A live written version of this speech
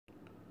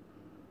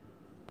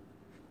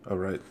All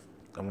right,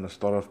 I'm going to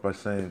start off by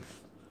saying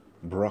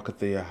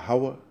Barakathea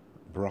Hawa,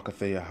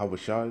 Barakathea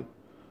Hawashai,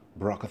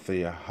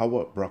 Barakathea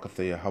Hawa,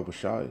 Barakathea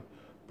Hawashai,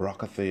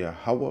 Barakathea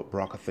Hawa,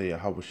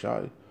 Barakathea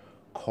Hawashai,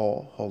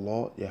 Call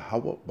Hala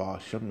Yahweh, Ba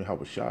Shem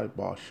Yahawashai,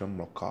 Ba Shem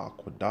Rakah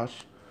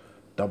Kwadash.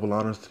 Double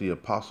honors to the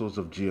apostles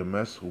of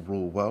GMS who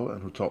rule well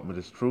and who taught me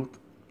this truth.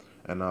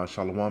 And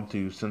shalom to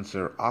you,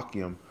 sincere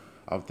Akim,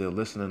 out there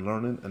listening,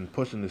 learning, and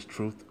pushing this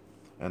truth.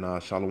 And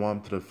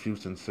shalom to the few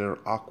sincere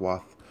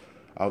Akwath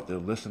out there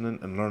listening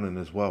and learning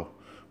as well.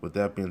 With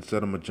that being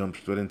said, I'm going to jump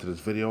straight into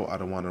this video. I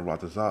don't want to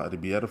ratazah, it'll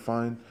be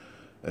edifying.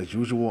 As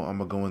usual, I'm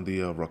going to go in the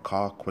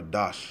Rakah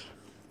Kwadash.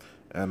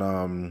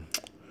 And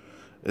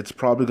it's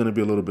probably going to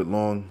be a little bit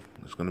long.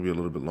 It's going to be a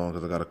little bit long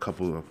because I got a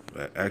couple of,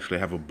 actually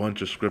I have a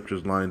bunch of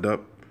scriptures lined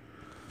up.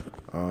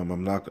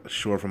 I'm not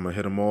sure if I'm going to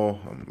hit them all.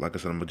 Like I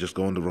said, I'm going to just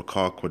go into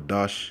Rakah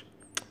Kwadash.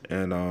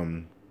 And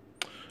I'm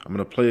going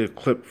to play a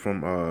clip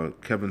from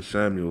Kevin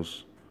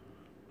Samuels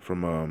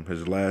from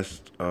his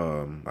last,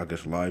 I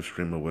guess, live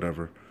stream or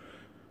whatever.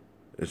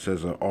 It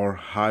says, are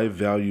high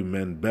value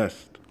men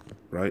best,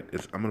 right?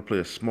 I'm going to play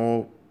a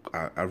small,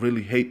 I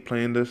really hate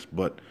playing this,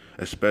 but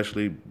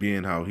especially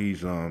being how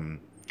he's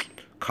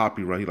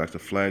copyright, he likes to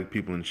flag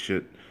people and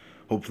shit.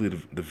 Hopefully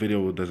the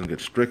video doesn't get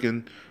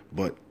stricken,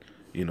 but,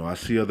 you know, I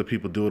see other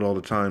people do it all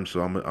the time,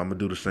 so I'm going to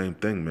do the same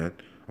thing, man.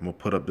 I'm going to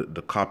put up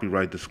the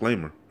copyright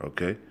disclaimer,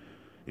 okay?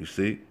 You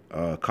see,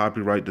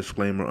 copyright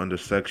disclaimer under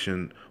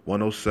Section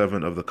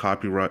 107 of the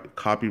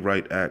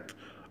Copyright Act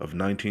of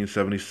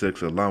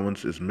 1976.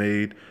 Allowance is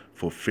made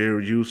for fair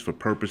use for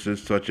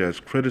purposes such as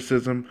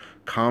criticism,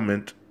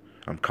 comment.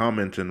 I'm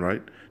commenting,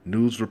 right?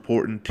 News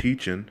reporting,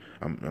 teaching.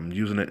 I'm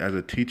using it as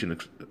a teaching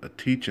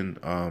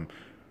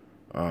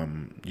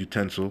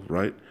utensil,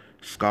 right?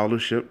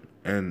 Scholarship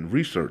and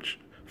research.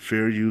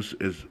 Fair use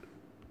is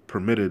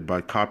permitted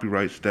by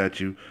copyright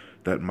statute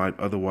that might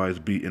otherwise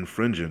be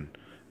infringing.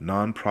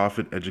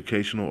 Non-profit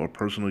educational or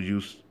personal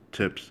use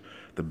tips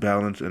the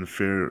balance in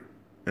favor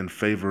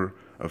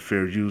of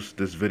fair use.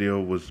 This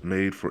video was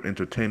made for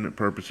entertainment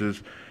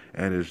purposes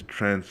and is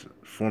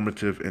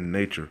transformative in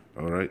nature.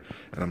 All right,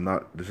 and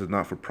this is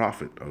not for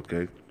profit.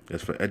 Okay,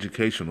 it's for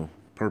educational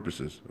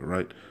purposes. All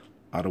right,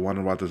 I don't want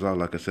to write this out.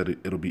 Like I said,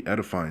 it'll be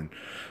edifying.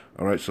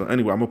 All right, so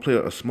anyway, I'm gonna play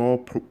a small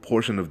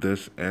portion of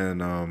this, and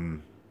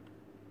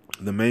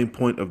the main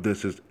point of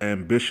this is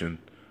ambitious,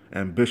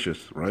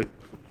 right?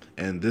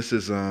 And this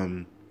is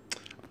I'm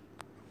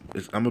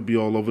gonna be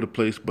all over the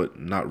place, but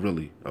not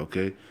really.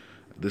 Okay,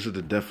 this is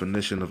the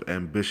definition of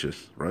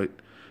ambitious, right?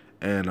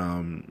 And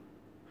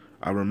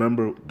I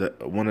remember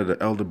that one of the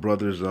elder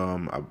brothers,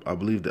 I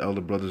believe the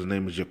elder brother's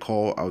name is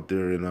Yakal out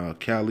there in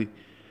Cali.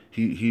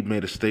 He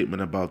made a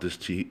statement about this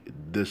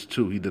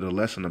too. He did a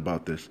lesson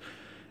about this,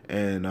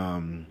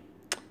 and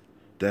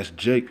that's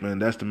Jake, man.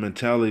 That's the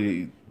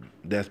mentality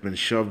that's been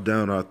shoved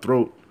down our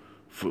throat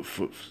for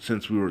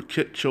since we were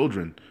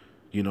children.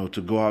 You know,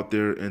 to go out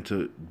there and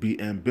to be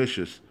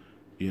ambitious.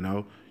 You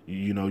know,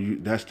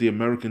 that's the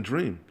American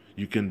dream.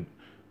 You can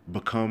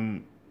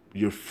become,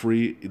 you're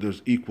free.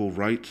 There's equal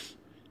rights.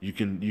 You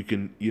can,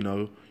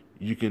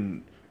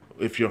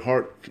 if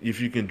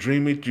if you can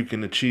dream it, you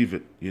can achieve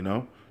it. You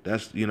know,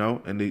 that's,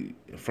 and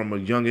from a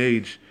young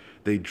age,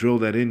 they drill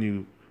that in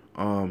you,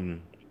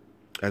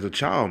 as a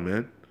child,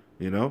 man.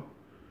 You know,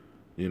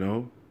 you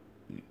know,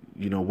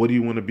 what do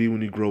you want to be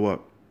when you grow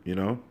up?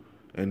 And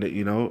and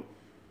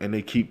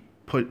they keep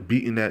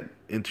beating that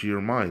into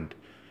your mind,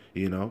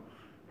 you know.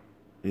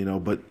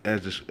 But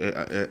as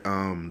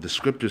the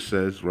scripture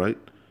says, right,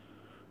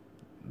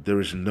 there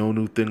is no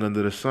new thing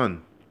under the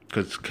sun,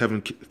 because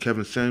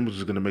Kevin Samuels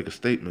is going to make a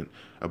statement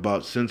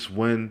about since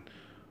when,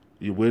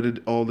 where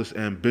did all this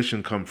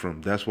ambition come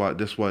from? That's why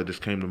this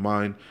came to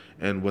mind,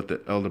 and what the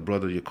elder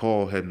brother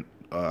Yakal had,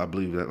 I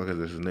believe that, like I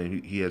said, his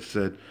name, he had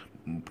said,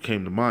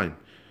 came to mind,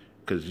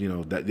 because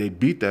that they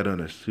beat that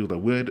on us. He was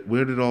like,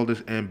 where did all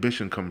this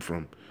ambition come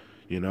from?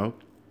 You know,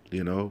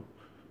 you know,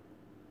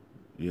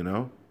 you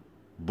know.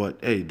 But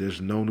hey,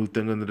 there's no new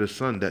thing under the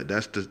sun.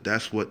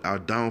 That's what our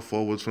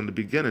downfall was from the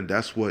beginning.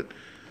 That's what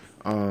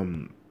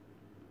the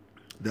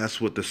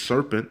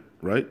serpent,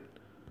 right?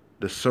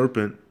 The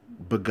serpent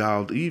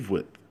beguiled Eve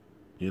with,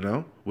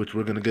 which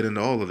we're gonna get into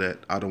all of that.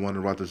 I don't want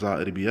to write this out,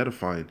 it'll be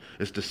edifying.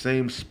 It's the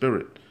same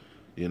spirit,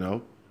 you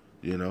know.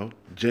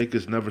 Jake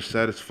is never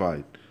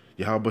satisfied.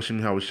 Yahweh Shem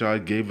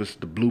Yahushai gave us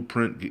the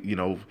blueprint,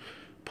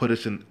 put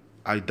us in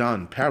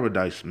Aidan,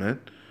 paradise,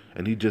 man.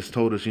 And he just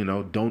told us,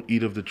 don't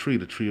eat of the tree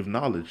of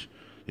knowledge,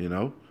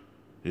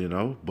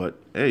 But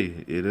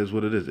hey, it is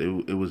what it is.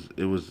 It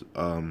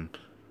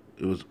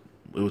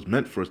was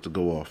meant for us to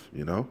go off,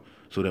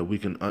 so that we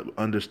can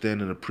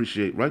understand and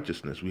appreciate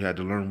righteousness. We had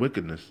to learn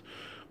wickedness.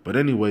 But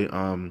anyway,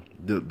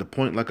 the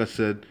point, like I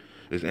said,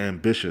 is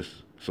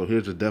ambitious. So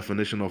here's a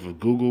definition off of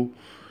Google.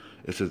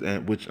 It says,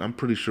 which I'm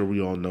pretty sure we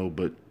all know,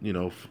 but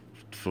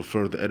for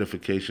further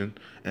edification,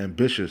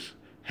 ambitious,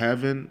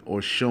 having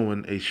or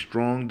showing a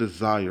strong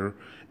desire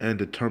and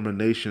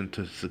determination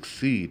to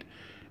succeed.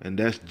 And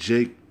that's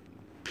Jake,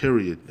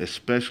 period,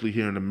 especially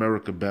here in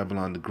America,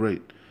 Babylon the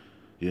Great.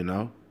 You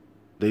know,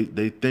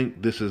 they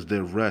think this is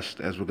their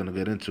rest, as we're gonna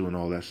get into and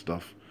all that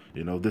stuff.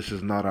 You know, this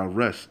is not our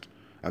rest.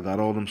 I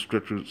got all them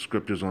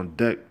scriptures on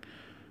deck,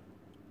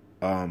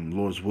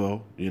 Lord's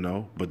will, you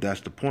know, but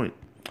that's the point.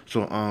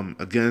 So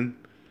again,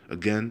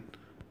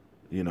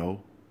 you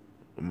know,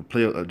 I'm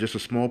gonna play just a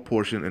small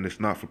portion, and it's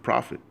not for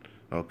profit.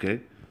 Okay,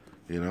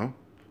 you know.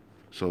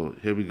 So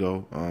here we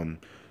go.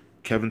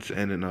 Kevin's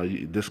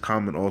and this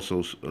comment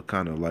also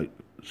kind of like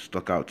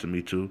stuck out to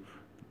me too,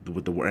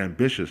 with the word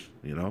ambitious.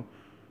 You know,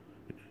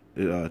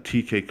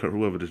 TK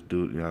whoever this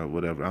dude,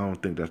 whatever. I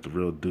don't think that's the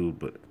real dude,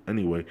 but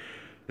anyway,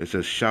 it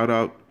says shout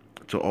out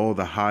to all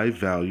the high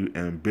value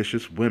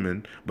ambitious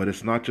women, but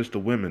it's not just the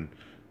women.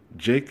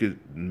 Jake is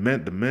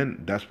meant the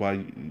men. That's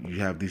why you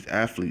have these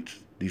athletes,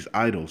 these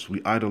idols.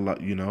 We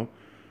idolize, you know,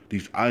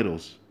 these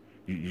idols.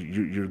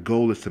 Your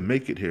goal is to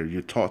make it here.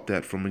 You're taught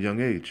that from a young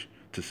age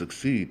to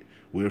succeed.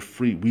 We're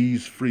free.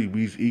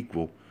 We's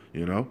equal.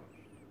 You know.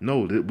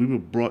 No, that we were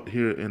brought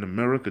here in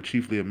America,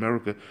 chiefly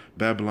America,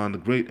 Babylon the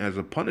Great, as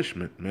a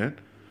punishment, man.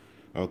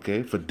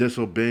 Okay, for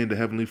disobeying the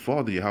Heavenly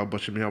Father, Yahweh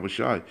Shem Yahweh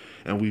Shai.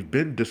 And we've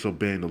been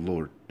disobeying the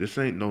Lord. This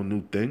ain't no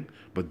new thing,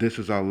 but this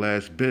is our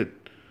last bid.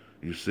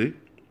 You see?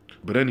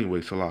 But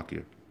anyway,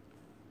 Salakia.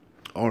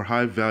 Are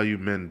high value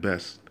men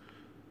best?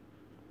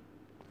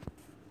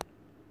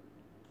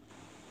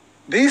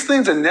 These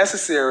things are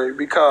necessary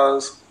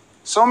because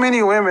so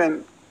many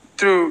women,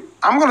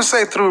 I'm going to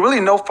say through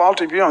really no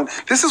fault of your own,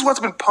 this is what's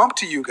been pumped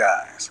to you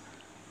guys.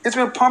 It's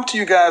been pumped to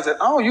you guys that,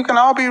 oh, you can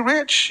all be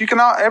rich. You can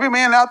all, every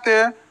man out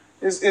there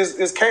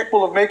is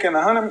capable of making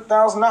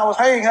 $100,000.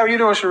 Hey, how are you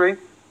doing, Cherie?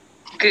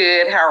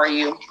 Good. How are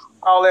you?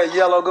 All that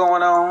yellow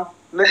going on,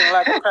 looking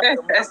like a pack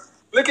of mustard.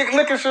 Look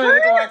at Cherie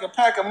looking like a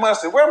pack of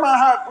mustard. Where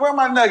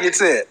my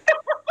nuggets at?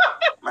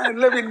 Man,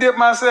 let me dip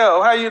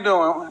myself. How you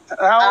doing?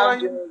 How old are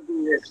you?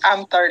 Good.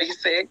 I'm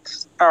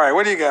 36. All right,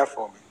 what do you got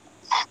for me?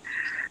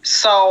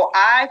 So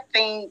I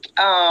think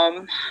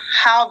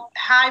how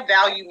high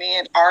value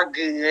men are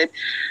good,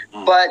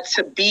 but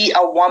to be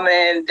a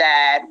woman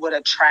that would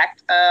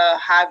attract a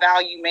high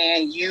value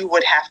man, you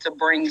would have to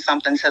bring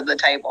something to the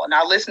table. And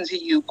I listen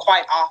to you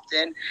quite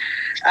often,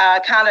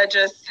 kind of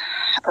just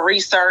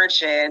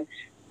research and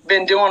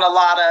been doing a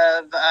lot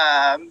of,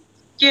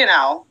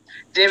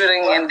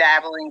 dibbling and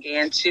dabbling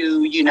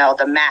into,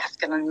 the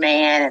masculine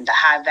man and the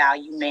high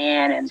value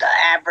man and the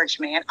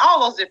average man, all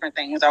those different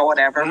things or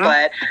whatever. Mm-hmm.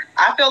 But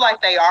I feel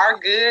like they are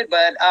good.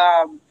 But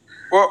do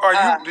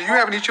you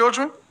have any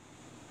children?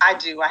 I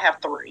do. I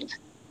have 3.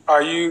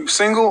 Are you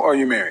single or are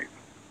you married?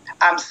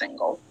 I'm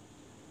single.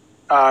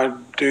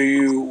 Do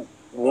you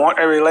want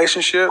a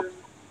relationship,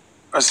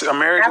 a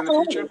marriage in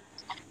the future?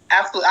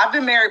 Absolutely. I've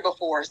been married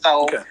before,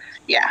 so okay.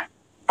 Yeah.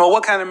 Well,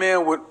 what kind of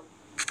man would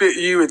fit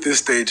you at this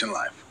stage in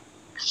life?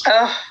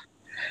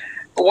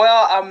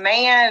 Well, a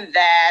man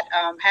that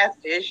has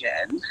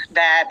vision,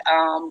 that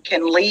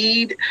can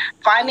lead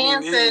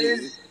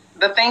finances.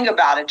 The thing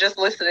about it, just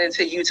listening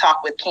to you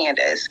talk with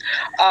Candace,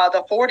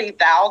 the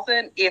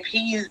 40,000, if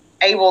he's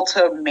able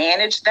to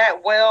manage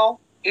that well,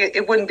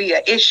 it wouldn't be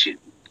an issue.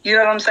 You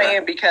know what I'm saying?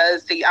 Right.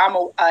 Because I'm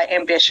an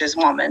ambitious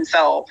woman.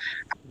 So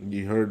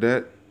you heard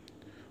that,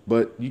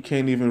 but you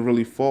can't even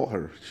really fault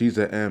her. She's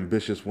an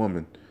ambitious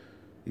woman.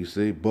 You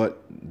see,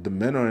 but the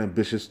men are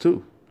ambitious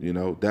too. You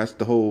know, that's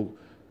the whole.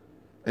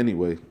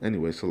 Anyway,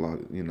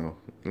 Salakia. You know,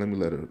 let me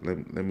let her.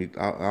 Let me.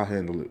 I'll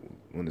handle it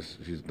when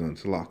she's done.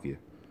 Salakia.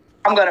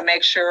 I'm gonna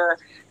make sure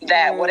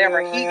that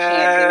whatever he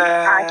can do,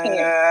 I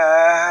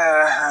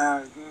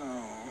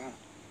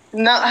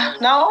can.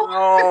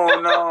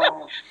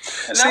 No.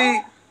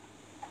 See,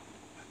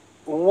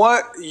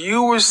 what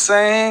you were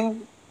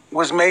saying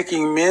was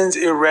making men's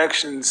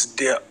erections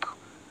dip.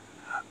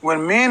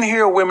 When men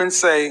hear women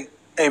say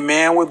a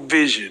man with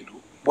vision,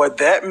 what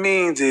that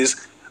means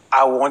is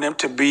I want him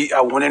to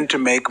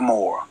make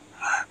more.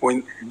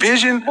 When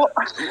vision,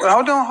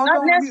 hold on.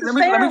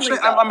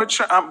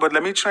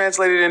 Let me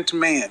translate it into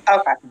man.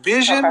 Okay.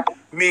 Vision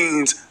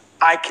means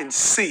I can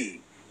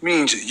see.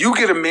 Means you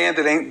get a man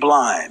that ain't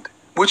blind,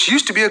 which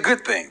used to be a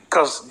good thing,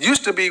 because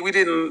used to be we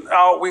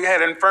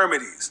had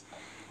infirmities.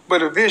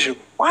 But a vision.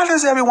 Why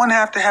does everyone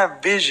have to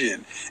have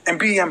vision and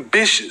be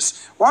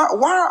ambitious?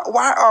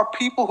 Why are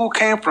people who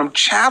came from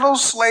chattel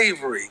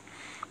slavery,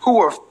 who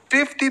are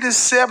 50 to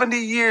 70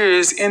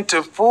 years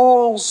into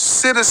full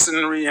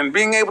citizenry and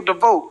being able to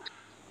vote,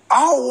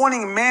 all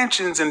wanting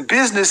mansions and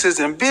businesses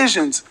and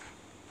visions?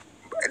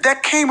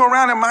 That came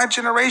around in my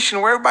generation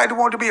where everybody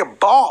wanted to be a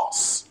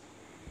boss.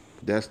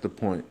 That's the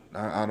point.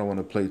 I don't want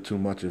to play too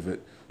much of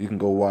it. You can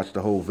go watch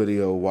the whole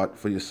video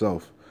for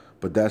yourself.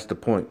 But that's the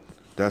point.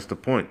 That's the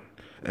point.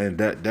 And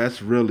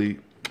that's really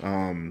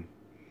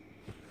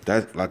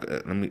that's like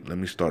let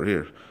me start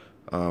here.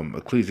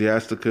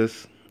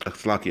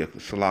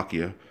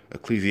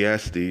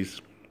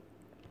 Ecclesiastes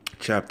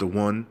chapter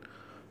 1,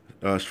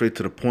 straight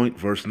to the point,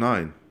 verse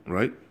 9,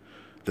 right?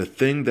 The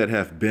thing that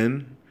hath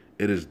been,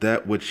 it is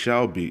that which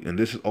shall be. And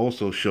this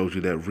also shows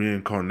you that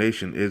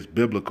reincarnation is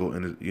biblical,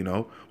 and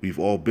we've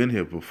all been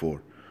here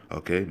before,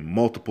 okay?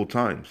 Multiple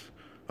times,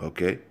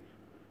 okay?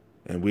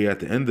 And we're at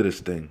the end of this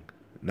thing.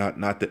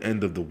 Not the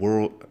end of the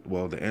world,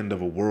 well, the end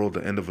of a world,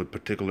 the end of a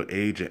particular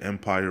age, an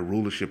empire,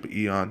 rulership,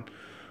 eon,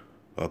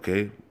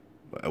 okay?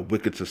 A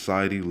wicked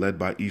society led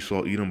by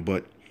Esau, Edom,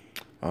 but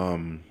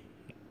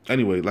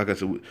anyway, like I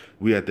said,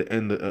 we at the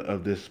end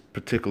of this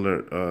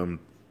particular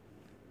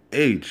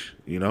age,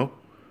 you know,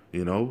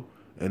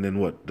 and then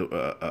what?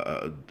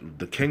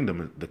 The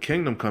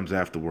kingdom comes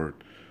afterward,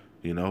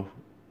 you know,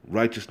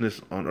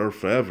 righteousness on earth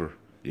forever,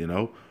 you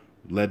know,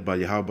 led by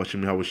Yahweh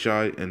Shem Yahweh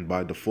Shai, and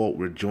by default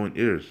we're joint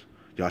heirs,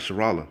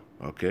 Yasharallah,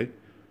 okay,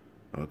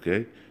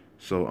 okay,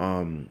 so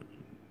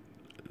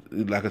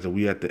like I said,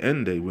 we at the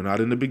end day. We're not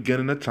in the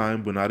beginning of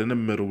time. We're not in the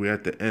middle. We're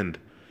at the end.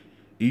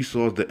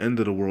 Esau is the end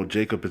of the world.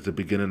 Jacob is the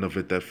beginning of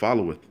it that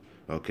followeth.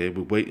 Okay,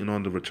 we're waiting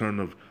on the return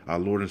of our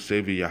Lord and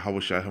Savior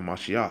Yahweh Shai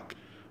HaMashiach.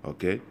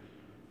 Okay,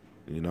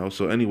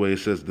 so anyway, it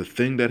says, the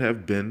thing that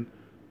have been,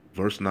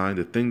 verse 9,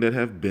 the thing that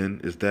have been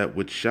is that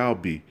which shall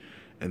be,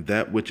 and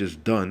that which is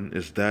done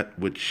is that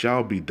which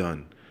shall be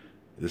done.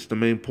 This is the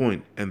main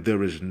point. And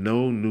there is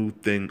no new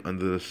thing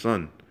under the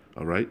sun.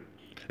 All right,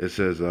 it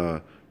says,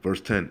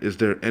 verse 10, is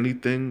there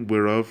anything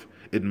whereof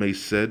it may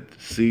said,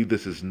 see,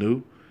 this is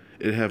new?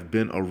 It have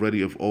been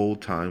already of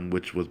old time,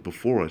 which was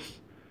before us.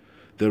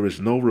 There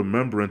is no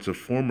remembrance of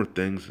former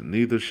things,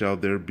 neither shall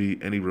there be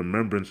any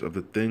remembrance of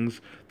the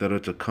things that are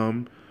to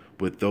come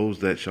with those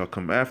that shall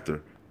come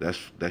after.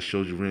 That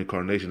shows you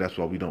reincarnation. That's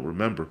why we don't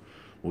remember.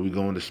 When we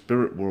go in the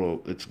spirit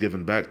world, it's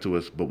given back to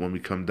us. But when we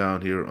come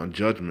down here on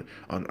judgment,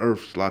 on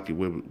earth, Slaki,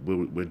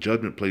 where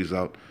judgment plays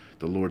out,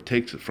 the Lord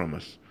takes it from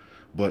us.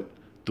 But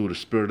through the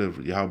spirit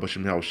of Yahweh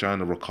Shem Yahweh Shai,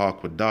 the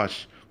Rakal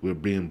Quadash, we're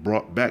being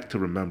brought back to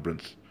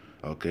remembrance.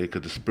 Okay,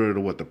 because the spirit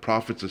of what? The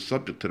prophets are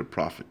subject to the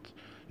prophets.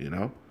 You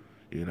know?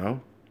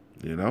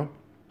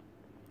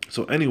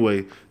 So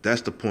anyway,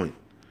 that's the point.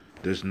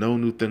 There's no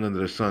new thing under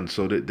the sun.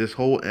 So that this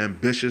whole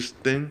ambitious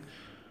thing,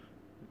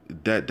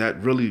 that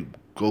really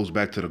goes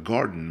back to the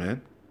garden,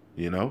 man.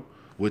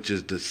 Which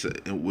is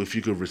if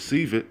you could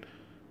receive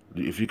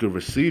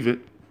it,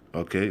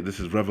 okay. This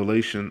is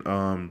Revelation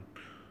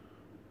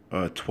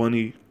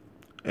 20,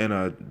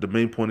 and the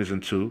main point is in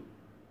 2,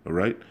 all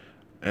right.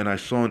 And I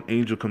saw an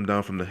angel come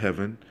down from the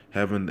heaven,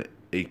 having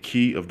a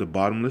key of the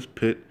bottomless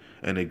pit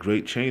and a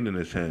great chain in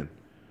his hand,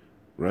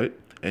 right?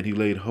 And he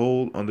laid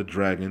hold on the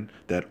dragon,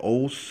 that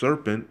old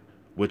serpent,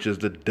 which is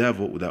the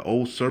devil, that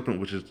old serpent,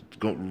 which is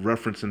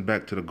referencing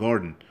back to the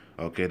garden,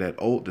 okay?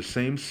 The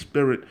same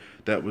spirit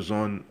that was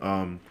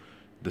on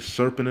the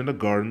serpent in the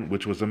garden,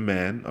 which was a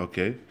man,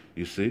 okay?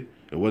 You see?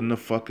 It wasn't a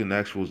fucking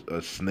actual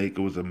snake,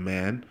 it was a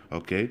man,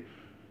 okay?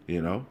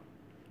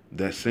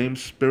 That same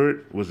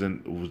spirit is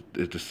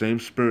the same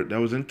spirit that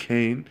was in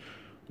Cain,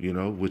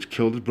 which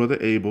killed his brother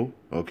Abel,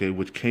 okay,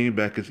 which came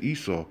back as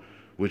Esau,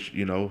 which,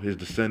 his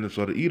descendants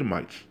are the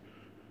Edomites,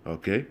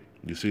 okay?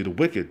 You see, the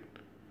wicked,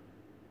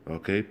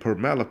 okay, per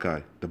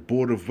Malachi, the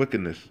border of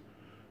wickedness,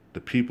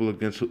 the people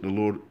against the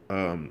Lord,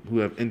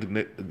 who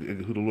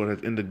the Lord has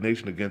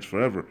indignation against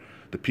forever,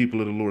 the people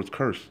of the Lord's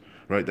curse,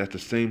 right? That's the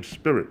same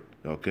spirit,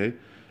 okay?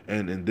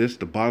 And in this,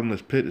 the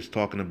bottomless pit is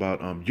talking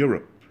about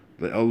Europe.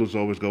 The elders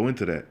always go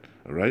into that,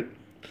 all right?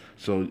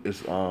 So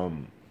it's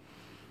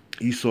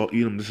Esau,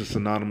 Edom. This is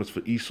synonymous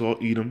for Esau,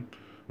 Edom,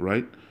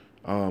 right?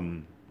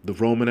 The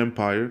Roman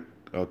Empire,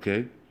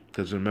 okay?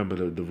 Because remember,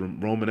 the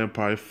Roman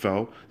Empire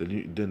fell.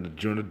 Then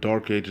during the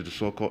Dark Ages, the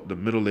so-called the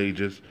Middle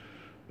Ages,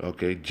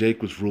 okay,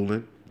 Jake was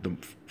ruling.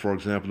 For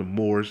example, the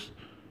Moors,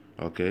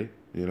 okay,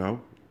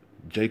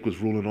 Jake was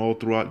ruling all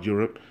throughout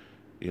Europe.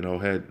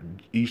 Had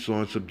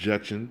Esau in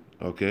subjection,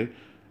 okay,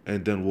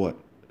 and then what?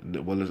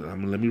 Well,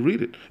 let me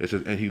read it. It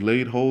says, and he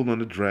laid hold on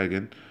the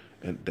dragon,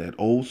 and that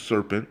old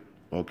serpent,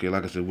 okay,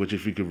 like I said, which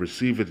if you could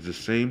receive it, is the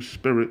same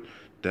spirit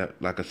that,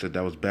 like I said,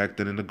 that was back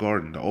then in the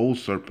garden, the old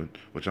serpent,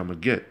 which I'm going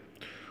to get,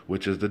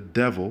 which is the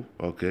devil,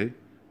 okay,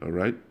 all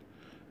right?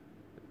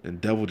 And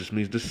devil just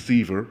means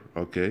deceiver,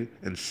 okay,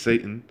 and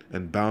Satan,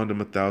 and bound him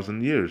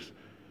 1,000 years,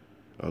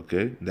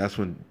 okay? And that's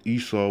when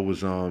Esau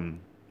was,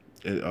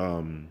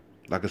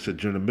 like I said,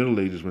 during the Middle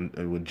Ages,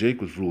 when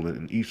Jake was ruling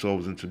and Esau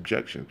was in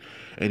subjection,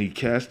 and he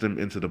cast him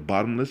into the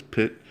bottomless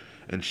pit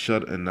and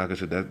shut. And like I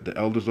said, that the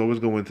elders always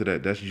go into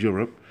that. That's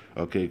Europe,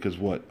 okay? Because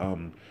what?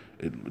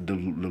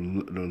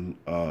 The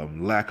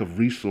lack of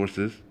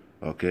resources,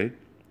 okay?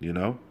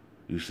 You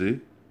see.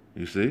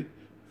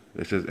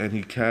 It says, and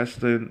he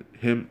cast in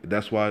him.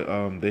 That's why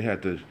they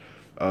had to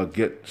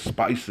get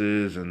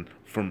spices and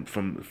from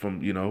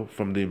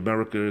the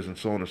Americas and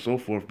so on and so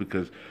forth,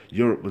 because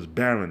Europe was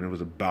barren. It was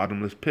a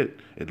bottomless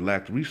pit. It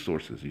lacked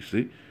resources, you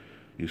see,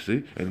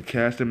 and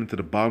cast him into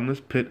the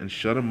bottomless pit and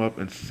shut him up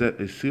and set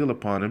a seal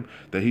upon him,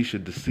 that he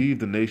should deceive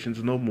the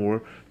nations no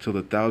more till the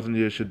 1,000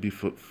 years should be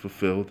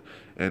fulfilled,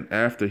 and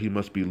after he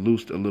must be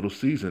loosed a little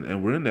season.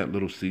 And we're in that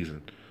little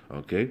season,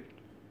 okay?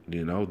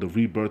 The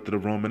rebirth of the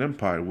Roman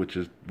Empire, which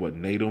is what,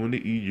 NATO and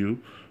the EU,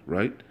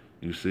 right?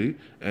 You see,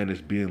 and it's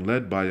being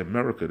led by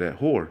America, that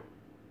whore.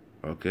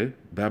 Okay,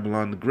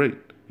 Babylon the Great.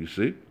 You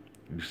see.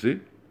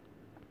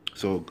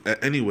 So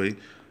anyway,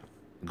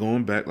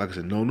 going back, like I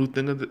said, no new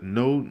thing under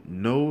no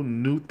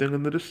new thing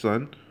under the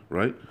sun,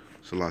 right?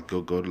 So like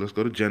let's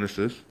go to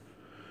Genesis.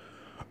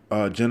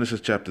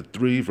 Genesis chapter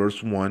 3,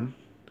 verse 1.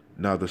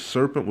 Now the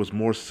serpent was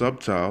more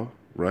subtle,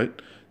 right?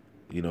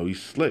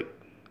 He's slick,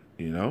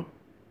 you know,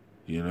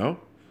 you know,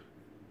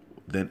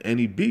 than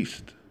any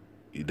beast.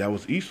 That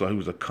was Esau. He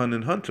was a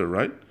cunning hunter,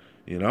 right?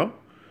 You know.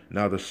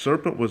 Now the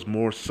serpent was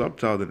more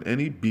subtle than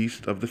any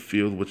beast of the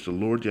field which the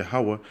Lord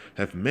Yahweh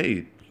hath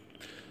made.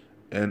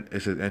 And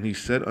it says, and he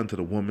said unto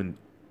the woman,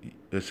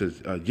 it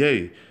says,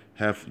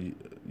 have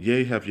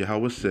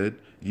Yahweh said,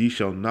 ye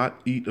shall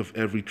not eat of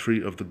every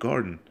tree of the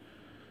garden.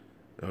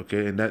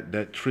 Okay, and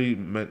that tree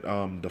meant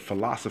the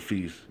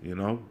philosophies,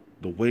 the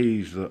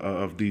ways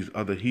of these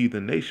other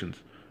heathen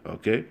nations.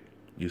 Okay,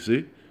 you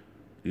see,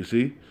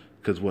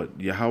 because what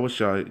Yahweh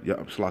Shai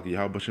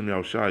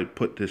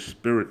put this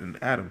spirit in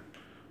Adam.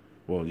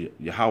 Well,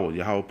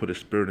 Yahweh put his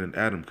spirit in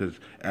Adam because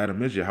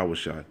Adam is Yahweh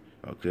Shai.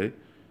 Okay,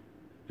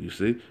 you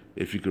see,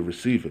 if you could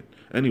receive it.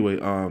 Anyway,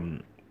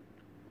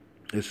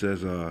 it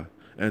says,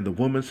 and the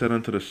woman said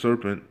unto the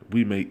serpent,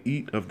 we may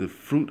eat of the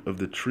fruit of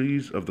the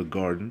trees of the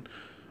garden.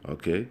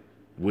 Okay,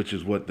 which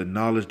is what the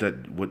knowledge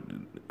that what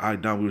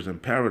we was in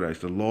paradise,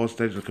 the laws,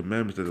 statutes, and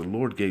commandments that the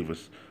Lord gave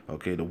us.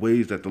 Okay, the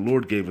ways that the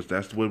Lord gave us,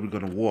 that's the way we're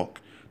going to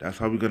walk. That's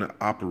how we're going to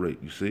operate,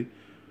 you see,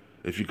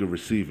 if you could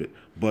receive it.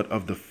 But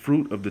of the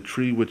fruit of the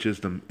tree which is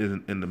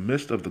in the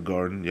midst of the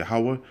garden,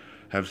 Yahweh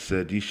have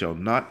said, ye shall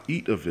not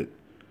eat of it.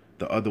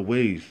 The other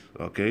ways,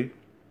 okay,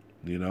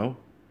 the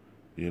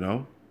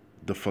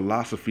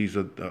philosophies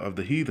of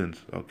the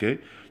heathens, okay,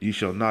 ye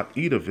shall not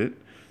eat of it,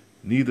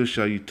 neither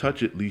shall ye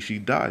touch it, lest ye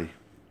die.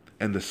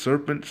 And the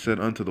serpent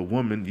said unto the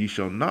woman, ye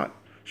shall not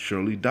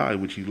surely die,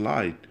 which he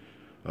lied.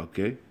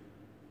 Okay,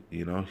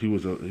 he's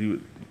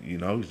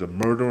a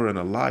murderer and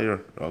a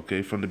liar.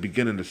 Okay, from the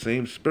beginning, the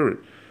same spirit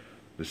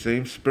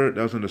that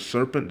was on the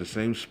serpent, the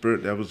same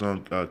spirit that was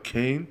on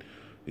Cain,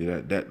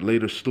 that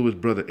later slew his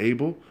brother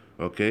Abel.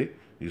 Okay,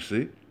 you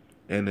see,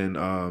 and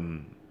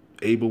then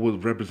Abel was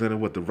representing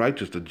what, the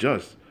righteous, the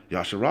just,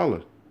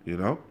 Yasharallah,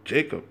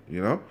 Jacob,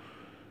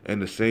 and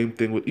the same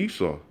thing with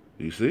Esau.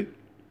 You see,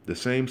 the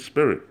same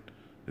spirit,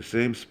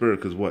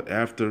 because what,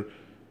 after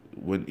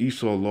when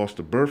Esau lost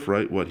the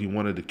birthright, he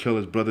wanted to kill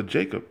his brother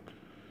Jacob.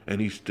 And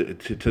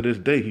to this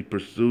day, he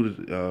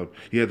pursued,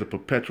 he has a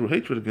perpetual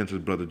hatred against his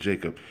brother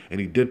Jacob. And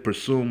he did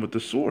pursue him with the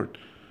sword.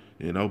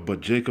 But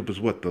Jacob is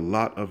what? The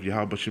lot of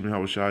Yahweh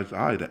Shai's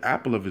eye, the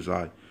apple of his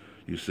eye.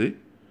 You see?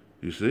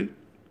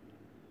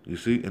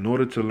 In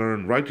order to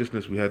learn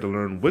righteousness, we had to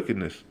learn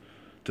wickedness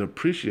to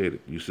appreciate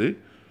it. You see?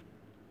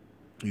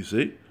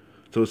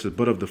 So it says,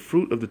 but of the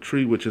fruit of the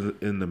tree which is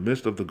in the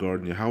midst of the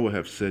garden, Yahweh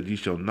have said, ye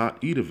shall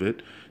not eat of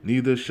it,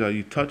 neither shall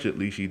ye touch it,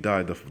 lest ye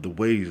die. The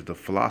ways, the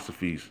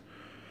philosophies.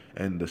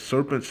 And the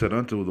serpent said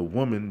unto the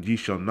woman, ye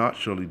shall not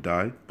surely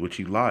die, which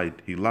he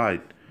lied. He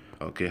lied.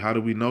 Okay, how do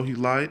we know he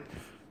lied?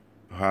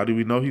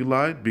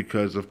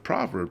 Because of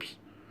Proverbs.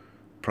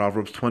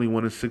 Proverbs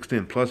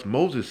 21:16. Plus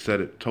Moses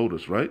said it, told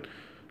us, right?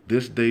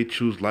 This day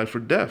choose life or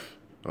death.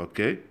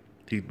 Okay?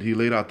 He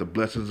laid out the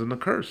blessings and the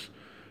curse.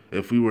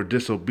 If we were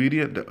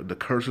disobedient, the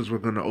curses were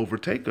going to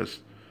overtake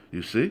us.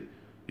 You see?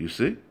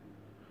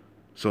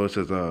 So it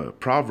says,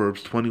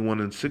 Proverbs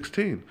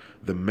 21:16.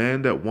 The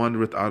man that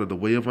wandereth out of the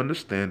way of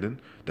understanding,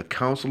 the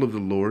counsel of the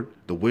Lord,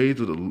 the ways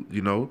of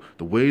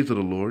the ways of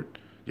the Lord,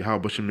 Yahweh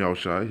B'Shem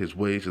Yahushai, his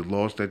ways, his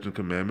laws, statutes, and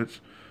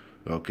commandments.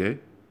 Okay?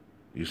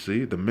 You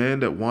see? The man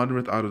that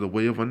wandereth out of the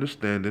way of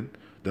understanding,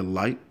 the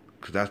light,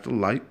 because that's the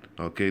light,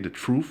 okay? The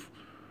truth,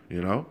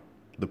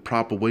 the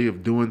proper way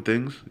of doing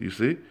things, you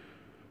see?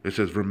 It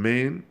says,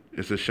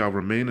 shall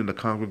remain in the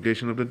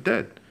congregation of the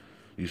dead.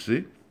 You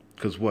see?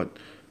 Because what?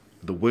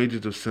 The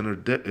wages of sin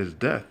is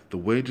death. The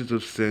wages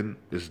of sin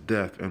is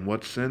death. And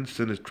what sin?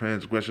 Sin is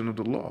transgression of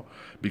the law.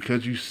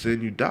 Because you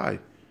sin, you die.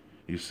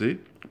 You see?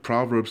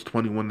 Proverbs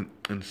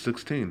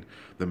 21:16.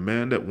 The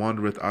man that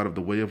wandereth out of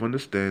the way of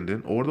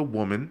understanding, or the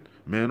woman,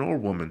 man or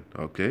woman,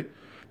 okay?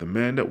 The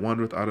man that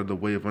wandereth out of the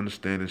way of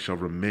understanding shall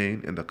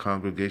remain in the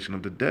congregation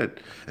of the dead.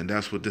 And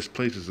that's what this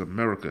place is,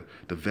 America,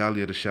 the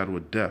valley of the shadow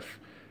of death.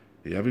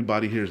 Yeah,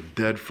 everybody here is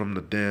dead from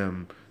the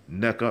damn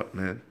neck up,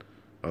 man.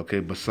 Okay,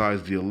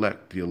 besides the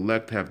elect. The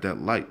elect have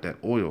that light, that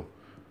oil,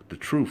 the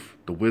truth,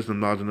 the wisdom,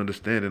 knowledge, and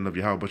understanding of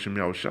Yahweh B'Shem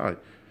Yahushai.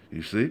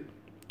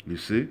 You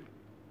see?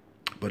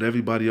 But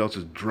everybody else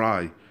is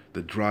dry,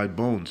 the dry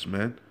bones,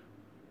 man.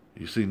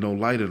 You see, no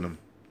light in them.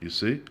 You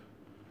see?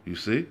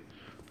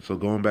 So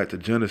going back to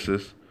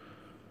Genesis,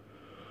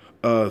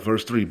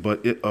 verse 3,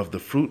 but of the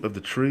fruit of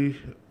the tree,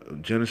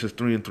 Genesis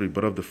 3:3,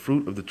 but of the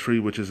fruit of the tree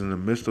which is in the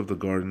midst of the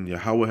garden,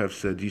 Yahweh have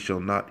said, ye shall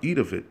not eat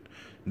of it,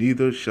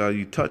 neither shall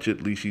ye touch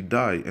it, lest ye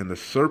die. And the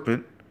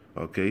serpent,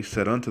 okay,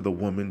 said unto the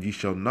woman, ye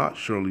shall not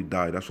surely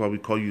die. That's why we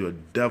call you a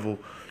devil.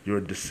 You're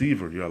a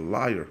deceiver. You're a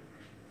liar.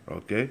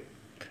 Okay?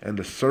 And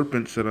the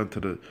serpent said unto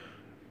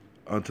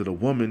the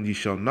woman, ye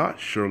shall not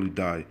surely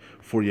die.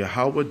 For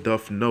Yahweh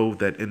doth know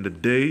that in the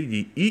day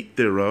ye eat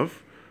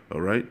thereof,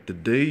 all right, the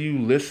day you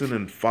listen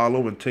and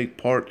follow and take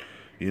part,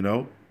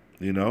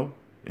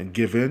 and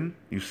give in.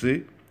 You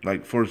see,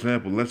 like for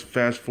example, let's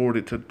fast forward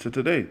it to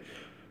today.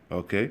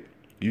 Okay,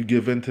 you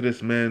give in to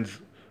this man's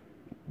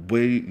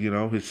way,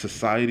 his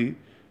society,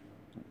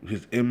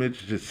 his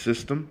image, his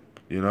system.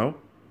 You know,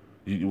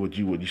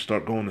 you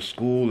start going to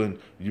school and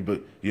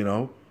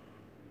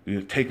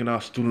you're taking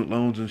out student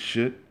loans and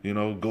shit.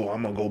 I'm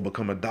gonna go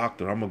become a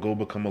doctor. I'm gonna go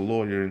become a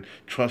lawyer and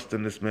trust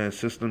in this man's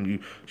system. You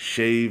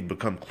shave,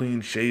 become clean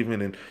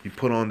shaven, and you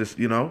put on this.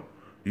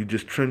 You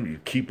just trim. You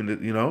keeping it.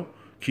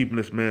 Keeping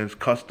this man's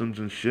customs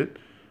and shit.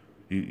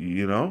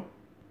 You know,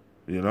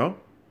 you know,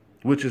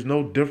 which is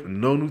no different,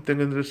 no new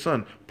thing under the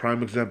sun.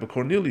 Prime example,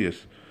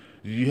 Cornelius.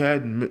 You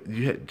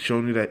had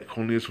shown you that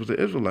Cornelius was an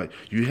Israelite.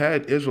 You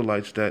had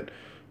Israelites that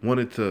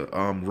wanted to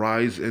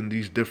rise in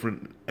these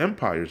different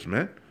empires,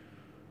 man.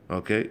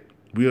 Okay,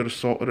 we are the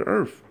salt of the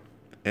earth,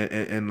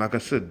 and like I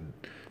said,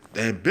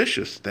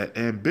 ambitious. That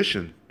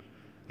ambition,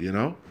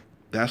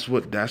 that's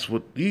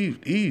what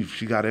Eve.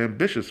 She got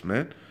ambitious,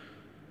 man.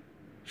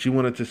 She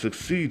wanted to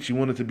succeed. She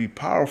wanted to be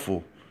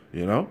powerful,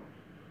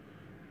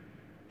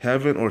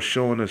 having or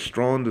showing a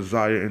strong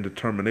desire and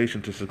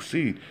determination to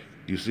succeed.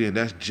 You see, and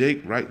that's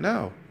Jake right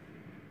now.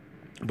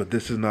 But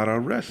this is not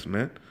our rest,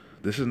 man.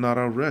 This is not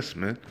our rest,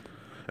 man.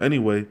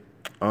 Anyway,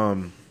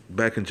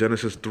 back in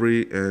Genesis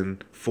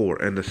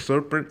 3:4, and the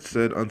serpent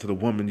said unto the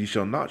woman, Ye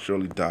shall not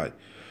surely die.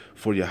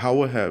 For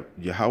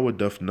Yahweh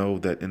doth know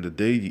that in the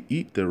day ye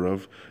eat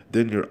thereof,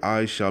 then your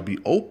eyes shall be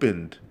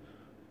opened.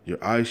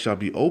 Your eyes shall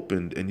be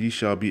opened, and ye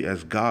shall be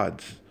as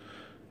gods.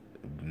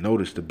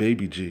 Notice the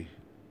baby G,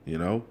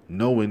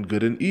 knowing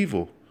good and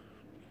evil.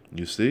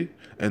 You see?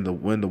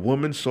 And when the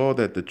woman saw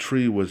that the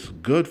tree was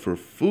good for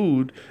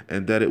food,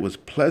 and that it was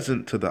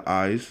pleasant to the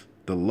eyes,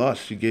 the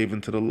lust she gave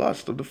into the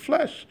lust of the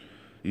flesh.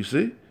 You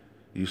see?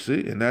 You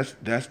see? And that's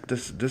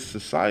this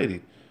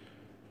society.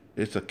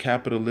 It's a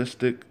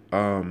capitalistic,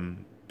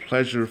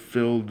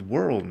 pleasure-filled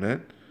world,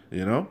 man.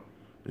 No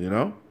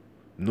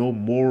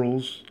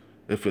morals.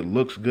 If it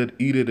looks good,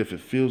 eat it. If it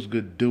feels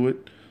good, do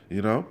it.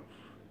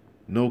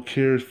 No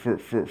cares for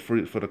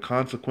the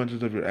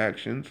consequences of your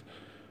actions.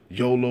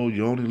 YOLO,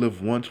 you only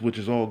live once,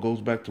 which goes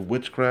back to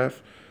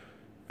witchcraft.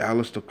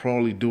 Aleister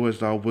Crowley, do as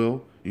thou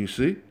will. You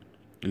see?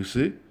 You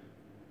see?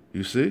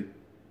 You see?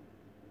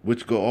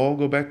 Which all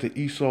go back to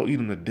Esau,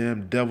 Edom, the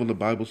damn devil the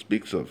Bible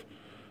speaks of.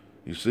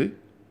 You see?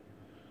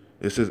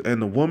 It says,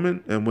 and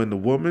when the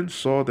woman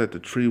saw that the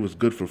tree was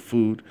good for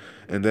food,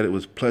 and that it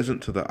was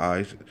pleasant to the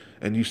eyes,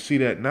 and you see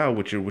that now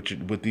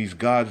with these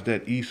gods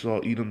that Esau,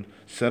 Edom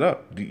set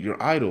up,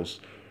 your idols.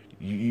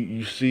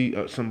 You see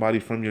somebody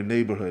from your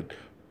neighborhood,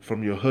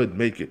 from your hood,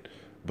 make it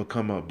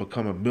become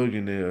a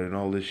millionaire and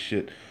all this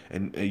shit.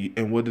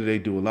 And what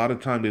do? A lot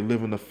of time they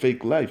live in a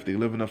fake life. They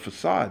live in a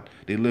facade.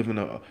 They live in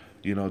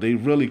they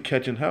really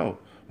catching hell.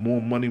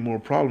 More money, more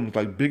problems,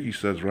 like Biggie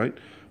says, right?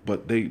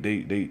 But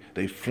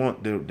they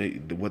flaunt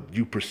what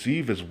you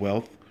perceive as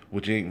wealth,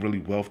 which ain't really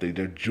wealth.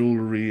 Their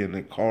jewelry and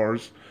their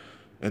cars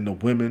and the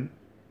women,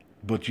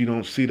 but you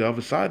don't see the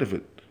other side of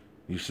it.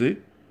 You see?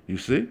 You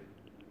see?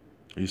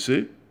 You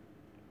see?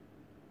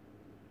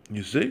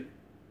 You see?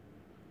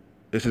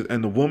 It says,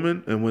 and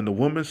when the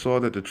woman saw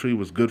that the tree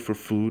was good for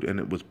food, and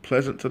it was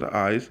pleasant to the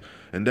eyes,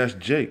 and that's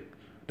Jake.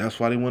 That's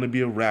why they want to be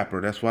a rapper.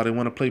 That's why they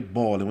want to play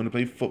ball. They want to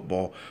play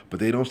football,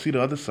 but they don't see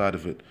the other side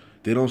of it.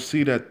 They don't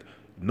see that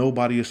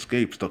nobody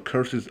escapes. The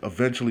curses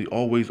eventually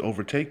always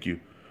overtake you.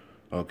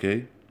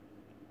 Okay?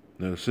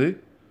 Now see?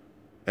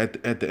 At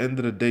the end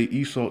of the day,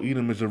 Esau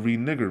Edom is a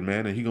renigger,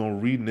 man, and he gonna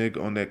renege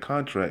on that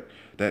contract.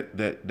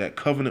 That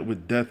covenant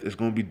with death is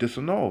gonna be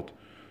disannulled.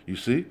 You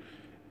see?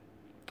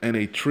 And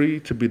a tree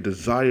to be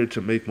desired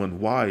to make one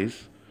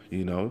wise,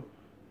 they're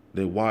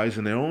wise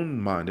in their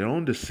own mind, their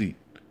own deceit,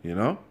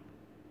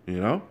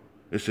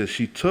 It says,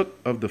 she took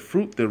of the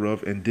fruit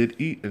thereof and did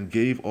eat, and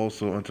gave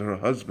also unto her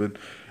husband,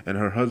 and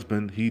her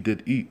husband he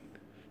did eat.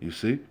 You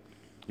see?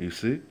 You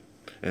see?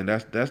 And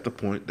that's the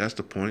point. That's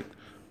the point.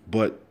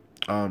 But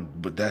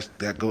that's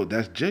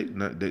Jake.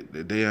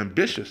 They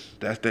ambitious.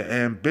 That's their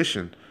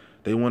ambition.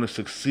 They want to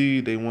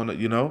succeed. They want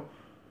to,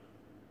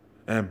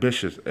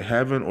 ambitious,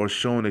 having or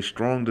showing a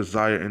strong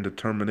desire and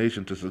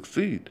determination to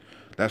succeed.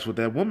 That's what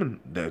that woman.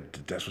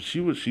 That's what she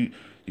was. She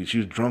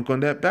was drunk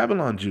on that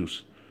Babylon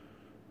juice,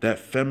 that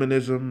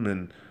feminism,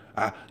 and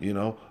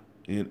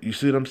you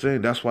see what I'm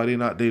saying. That's why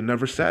they're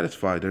never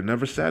satisfied. They're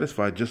never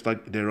satisfied. Just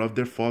like they're of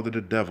their father,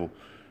 the devil.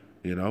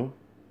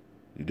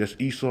 That's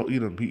Esau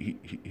Edom.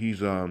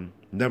 He's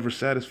never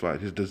satisfied.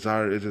 His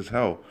desire is his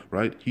hell.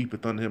 Right?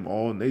 Heapeth unto him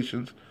all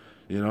nations.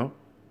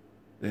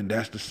 And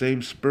that's the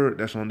same spirit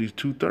that's on these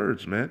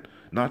 2/3, man.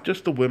 Not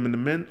just the women, the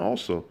men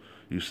also.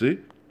 You see?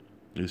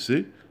 You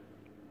see?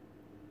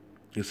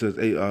 It says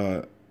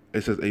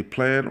a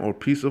plan or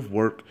piece of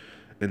work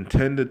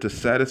intended to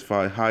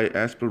satisfy high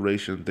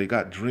aspirations. They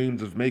got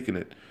dreams of making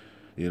it,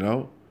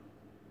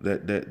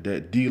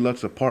 that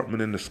deluxe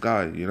apartment in the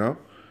sky,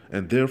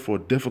 and therefore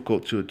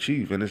difficult to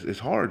achieve. And it's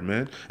hard,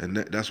 man. And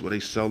that's where they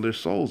sell their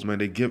souls, man.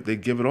 They give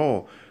it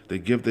all. They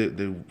give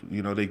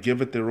they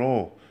give it their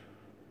all,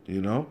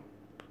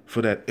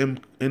 for that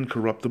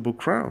incorruptible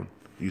crown.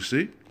 You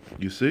see?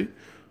 You see?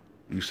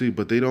 You see?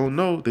 But they don't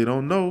know. They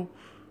don't know.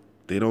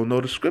 They don't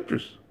know the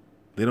scriptures.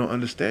 They don't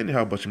understand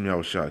how much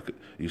Yahushua.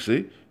 You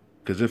see?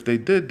 Because if they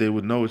did, they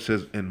would know it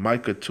says in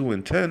Micah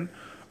 2:10,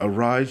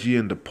 arise ye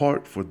and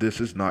depart, for this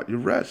is not your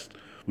rest.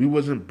 We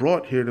wasn't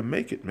brought here to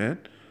make it, man.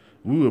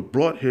 We were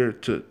brought here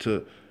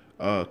to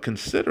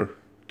consider,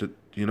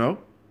 you know?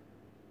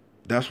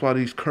 That's why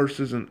these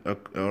curses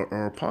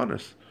are upon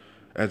us,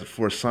 as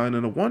for a sign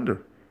and a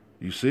wonder.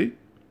 You see?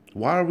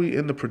 Why are we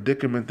in the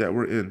predicament that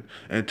we're in?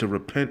 And to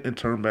repent and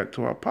turn back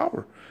to our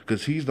power.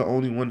 Because he's the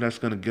only one that's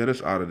going to get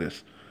us out of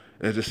this.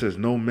 As it says,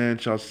 no man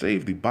shall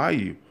save thee by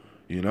you.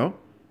 You know?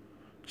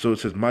 So it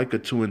says, Micah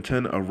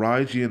 2:10,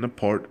 arise ye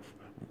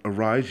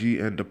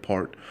and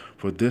depart,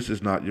 for this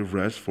is not your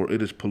rest, for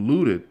it is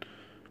polluted.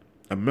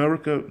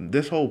 America,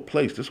 this whole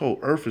place, this whole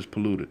earth is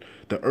polluted.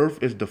 The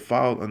earth is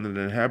defiled under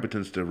the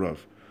inhabitants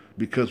thereof,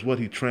 because what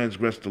he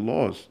transgressed the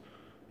laws.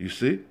 You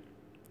see?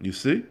 You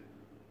see?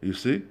 You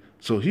see?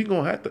 So he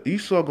gonna have to,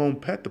 Esau gonna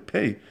have to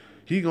pay.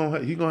 He gonna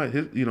have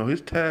his, you know,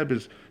 his tab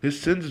is, his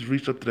sins is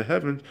reached up to the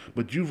heavens,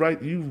 but you right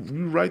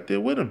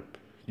there with him.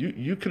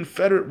 You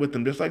confederate with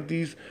him, just like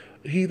these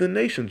heathen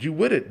nations. You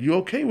with it. You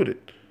okay with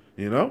it.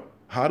 You know?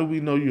 How do we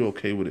know you're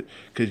okay with it?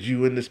 Because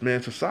you in this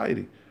man's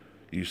society.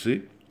 You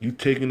see? You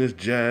taking his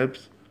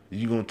jabs.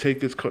 You gonna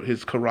take his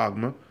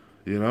charagma,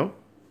 you know?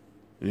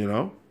 You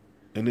know?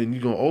 And then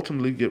you're gonna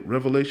ultimately get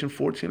Revelation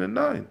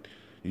 14:9.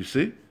 You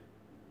see?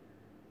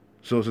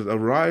 So it says,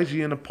 arise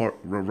ye and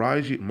depart,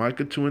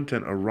 Micah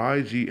 2:10,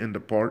 arise ye and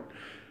depart,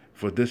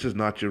 for this is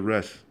not your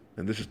rest.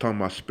 And this is talking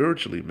about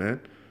spiritually, man,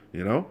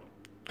 you know,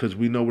 because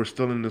we know we're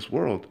still in this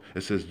world.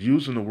 It says,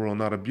 using the world,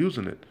 not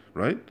abusing it,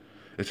 right?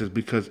 It says,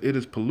 because it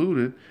is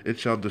polluted, it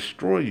shall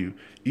destroy you,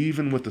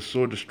 even with the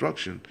sword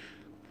destruction.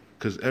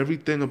 Because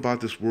everything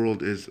about this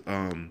world is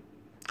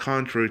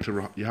contrary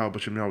to Yahweh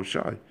Shem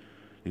Yahushai.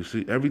 You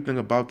see, everything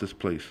about this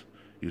place,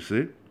 you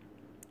see?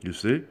 You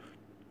see?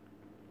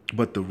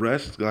 But the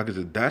rest, like I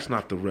said, that's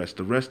not the rest.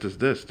 The rest is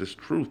this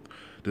truth,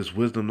 this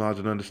wisdom, knowledge,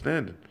 and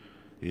understanding.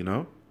 You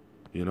know,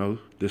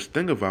 this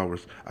thing of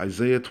ours,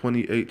 Isaiah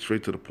 28,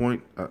 straight to the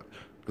point,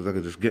 because like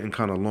it's just getting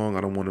kind of long.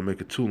 I don't want to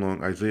make it too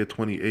long. Isaiah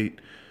 28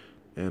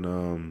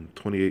 and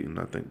 28 and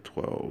I think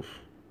 12.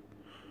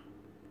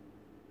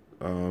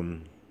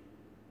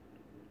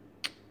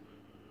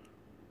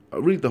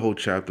 Read the whole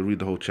chapter. Read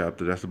the whole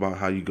chapter. That's about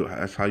how you go.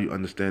 That's how you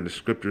understand the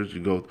scriptures.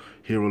 You go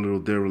here a little,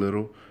 there a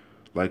little,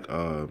 like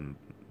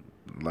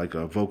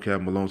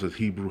vocab Malone says,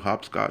 Hebrew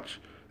hopscotch.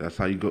 That's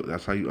how you go.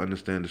 That's how you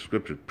understand the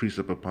scripture,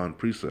 precept upon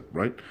precept,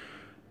 right?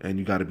 And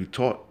you got to be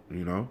taught,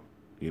 you know,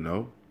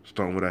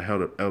 starting with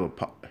our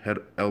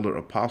elder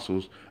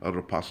apostles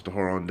to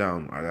her on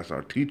down. That's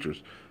our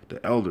teachers, the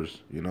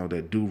elders, you know,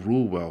 that do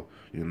rule well,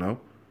 you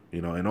know,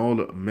 and all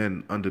the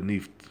men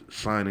underneath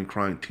sighing and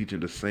crying, teaching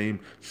the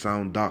same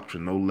sound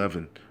doctrine, no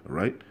leaven,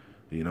 right?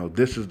 You know,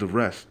 this is the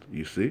rest.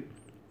 You see,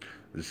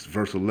 this is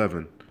verse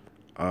 11,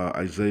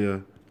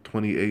 Isaiah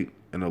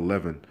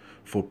 28:11.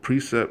 For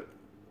precept,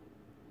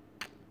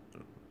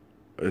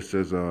 it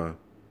says,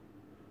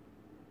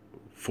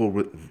 for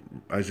with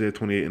Isaiah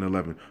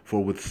 28:11,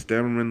 for with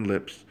stammering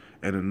lips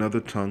and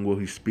another tongue will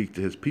he speak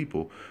to his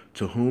people,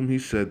 to whom he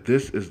said,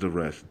 this is the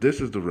rest.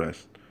 This is the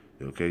rest.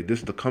 Okay, this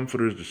is the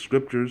comforters, the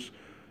scriptures,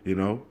 you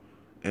know,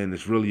 and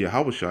it's really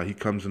Yahushua. He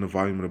comes in the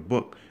volume of the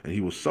book, and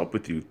he will sup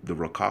with you, the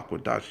Rakak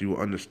Wadash. You will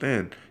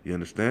understand. You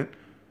understand?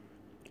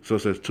 So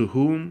it says, to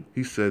whom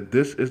he said,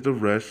 this is the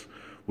rest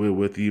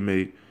wherewith ye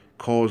may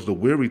cause the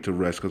weary to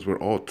rest, because we're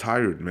all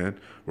tired, man.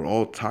 We're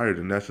all tired,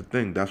 and that's the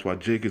thing. That's why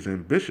Jake is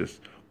ambitious.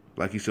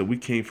 Like he said, we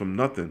came from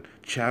nothing,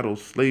 chattel,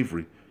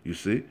 slavery, you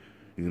see,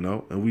 you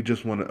know, and we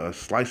just want a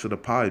slice of the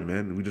pie,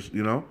 man. We just,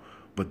 you know,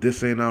 but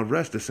this ain't our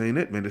rest. This ain't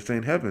it, man. This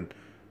ain't heaven,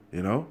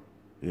 you know,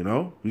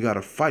 we got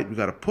to fight. We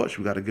got to push.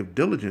 We got to give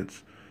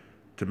diligence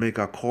to make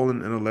our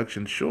calling and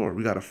election sure.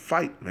 We got to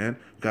fight, man.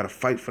 We got to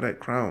fight for that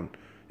crown,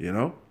 you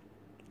know,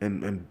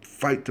 and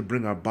fight to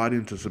bring our body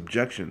into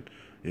subjection,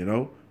 you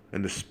know,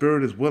 and the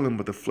spirit is willing,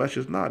 but the flesh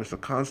is not. It's a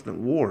constant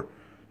war,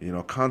 you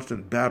know,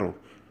 constant battle,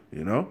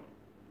 you know.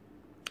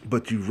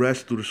 But you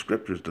rest through the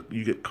scriptures.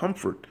 You get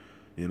comfort,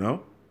 you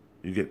know.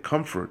 You get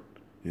comfort,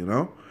 you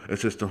know. It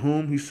says, to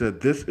whom he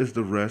said, this is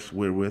the rest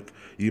wherewith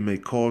you may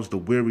cause the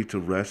weary to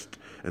rest,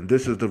 and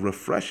this is the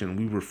refreshing.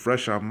 We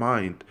refresh our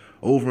mind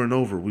over and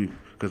over.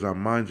 Because our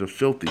minds are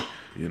filthy,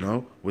 you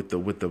know, with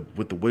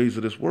the ways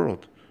of this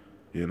world,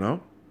 you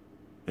know.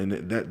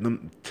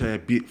 And to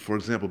be, for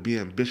example, be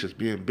ambitious,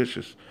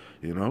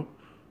 you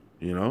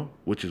know,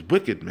 which is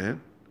wicked,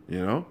 man.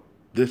 You know,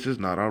 this is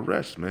not our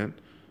rest, man.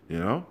 You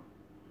know.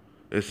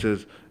 It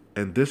says,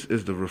 and this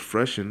is the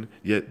refreshing,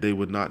 yet they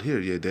would not hear.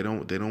 Yeah, they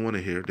don't want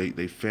to hear.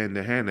 They fan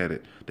their hand at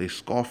it. They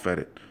scoff at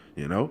it,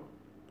 you know.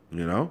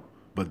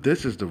 But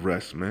this is the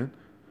rest, man.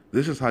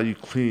 This is how you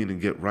clean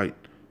and get right,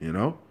 you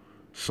know.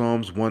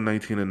 Psalms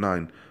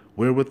 119:9.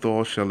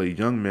 Wherewithal shall a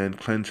young man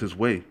cleanse his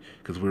way?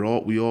 Because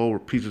we all were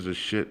pieces of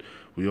shit.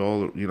 We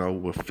all, you know,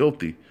 were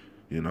filthy,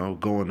 you know,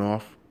 going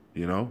off,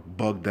 you know,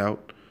 bugged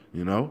out,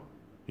 you know,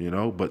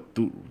 but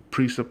through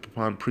precept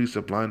upon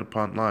precept, line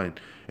upon line,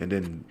 and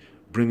then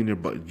bringing your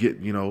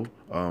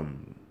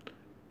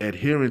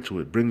adhering to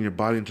it, bringing your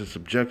body into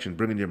subjection,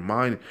 bringing your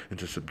mind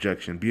into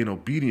subjection, being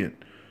obedient,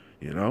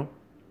 you know,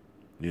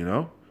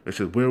 It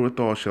says,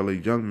 wherewithal shall a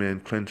young man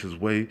cleanse his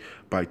way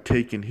by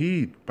taking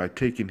heed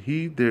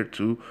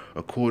thereto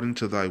according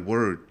to thy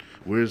word.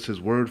 Where is his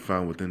word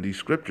found? Within these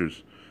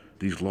scriptures,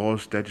 these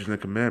laws, statutes,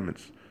 and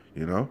commandments,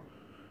 you know.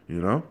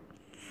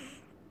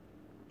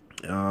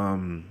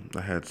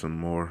 I had some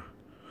more.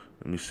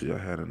 Let me see. I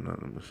had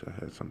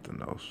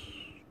something else.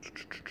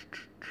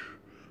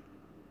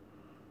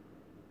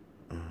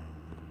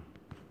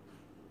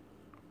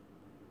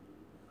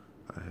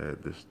 I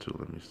had this too.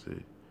 Let me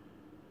see.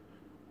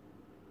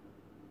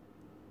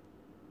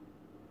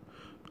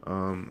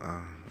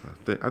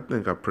 I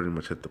think I pretty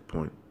much hit the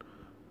point.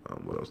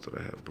 What else did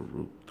I have?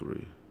 Baruch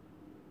 3.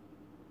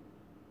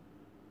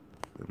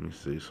 Let me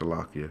see.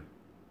 Salakia.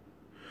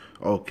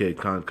 Okay,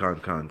 con,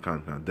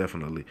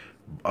 definitely.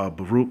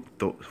 Baruch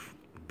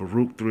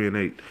 3 and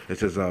 8. It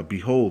says,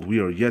 behold, we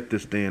are yet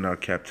this day in our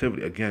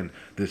captivity. Again,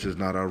 this is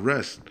not our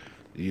rest.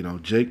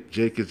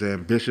 Jake is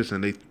ambitious,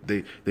 and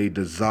they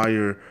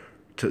desire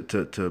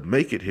to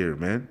make it here,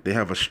 man. They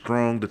have a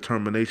strong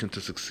determination to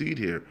succeed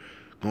here.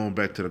 Going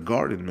back to the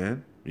garden,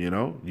 man.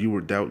 You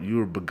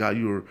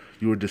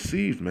were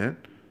deceived, man.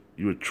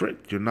 You were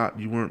tricked. You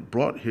weren't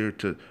brought here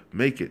to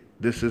make it.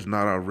 This is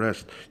not our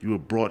rest. You were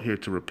brought here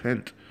to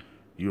repent.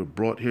 You were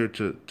brought here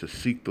to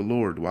seek the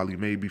Lord while he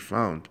may be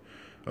found.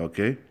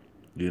 Okay?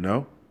 Baruch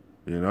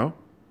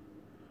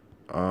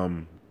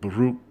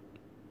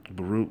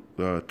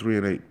 3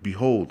 and 8.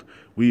 Behold,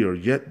 we are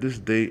yet this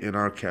day in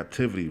our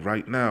captivity.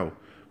 Right now.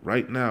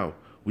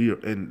 We are,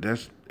 and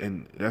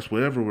that's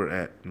wherever we're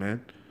at,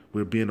 man.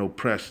 We're being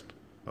oppressed.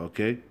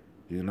 Okay?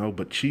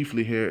 But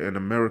chiefly here in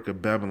America,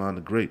 Babylon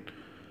the Great.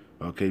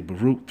 Okay,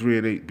 Baruch 3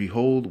 and 8.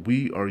 Behold,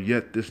 we are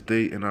yet this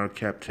day in our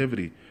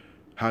captivity.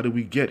 How did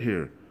we get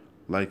here?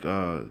 Like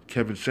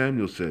Kevin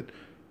Samuel said,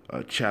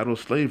 chattel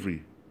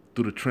slavery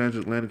through the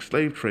transatlantic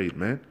slave trade,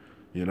 man.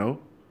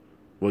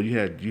 Well, you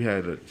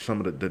had some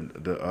of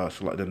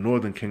the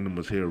northern kingdom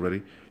was here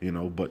already,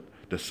 but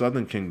the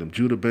southern kingdom,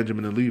 Judah,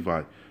 Benjamin, and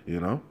Levi,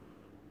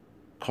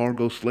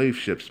 cargo slave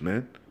ships,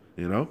 man.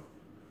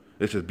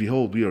 It says,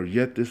 behold, we are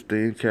yet this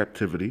day in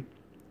captivity.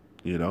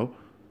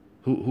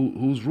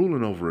 Who's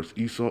ruling over us?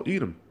 Esau,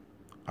 Edom,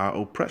 our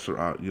oppressor,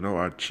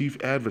 our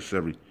chief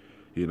adversary,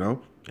 and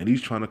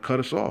he's trying to cut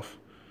us off.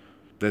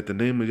 That the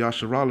name of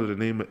Yasharallah, the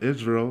name of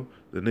Israel,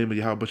 the name of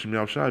Yahweh B'Shem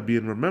Yahushai be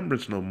in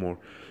remembrance no more.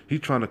 He's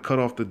trying to cut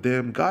off the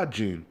damn God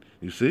gene,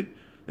 you see,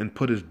 and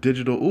put his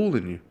digital ool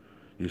in you,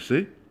 you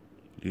see,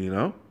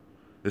 It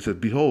says,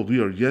 behold, we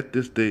are yet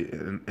this day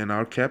in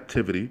our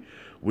captivity,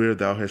 where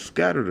thou hast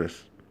scattered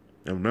us.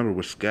 And remember,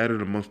 we're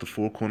scattered amongst the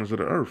four corners of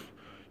the earth,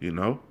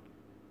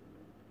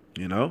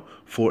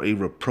 for a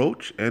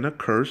reproach and a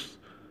curse,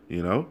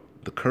 the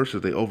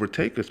curses, they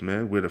overtake us,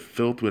 man. We're the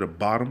filth, we're the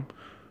bottom,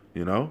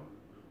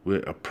 we're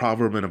a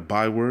proverb and a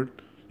byword,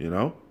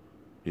 the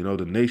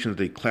nations,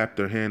 they clap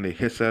their hand, they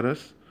hiss at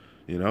us,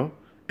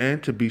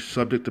 and to be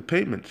subject to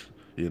payments,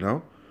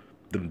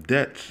 them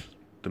debts,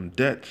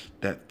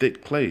 that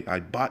thick clay, I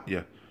bought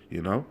you,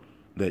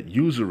 that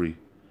usury,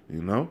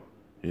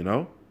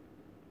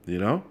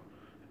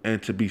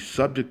 and to be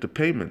subject to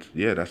payments.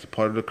 Yeah, that's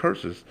part of the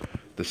curses.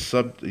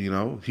 He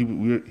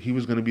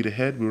was going to be the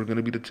head, we were going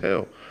to be the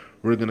tail.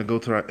 We're going to go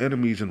to our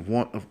enemies in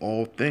want of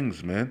all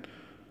things, man.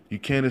 You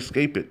can't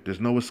escape it. There's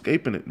no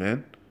escaping it,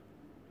 man.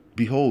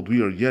 Behold,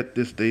 we are yet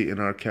this day in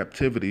our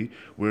captivity,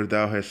 where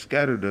thou hast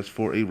scattered us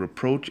for a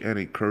reproach and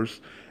a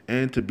curse,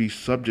 and to be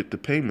subject to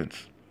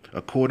payments,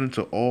 according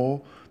to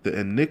all the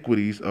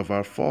iniquities of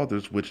our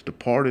fathers, which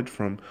departed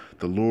from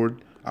the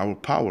Lord our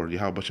power,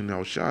 Yahweh B'Shem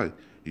Yahushai.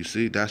 You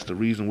see, that's the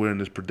reason we're in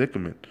this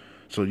predicament.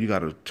 So you got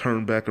to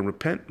turn back and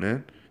repent,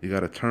 man. You got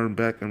to turn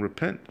back and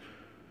repent.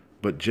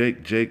 But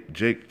Jake,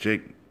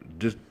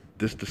 this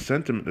the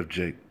sentiment of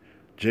Jake.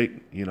 Jake,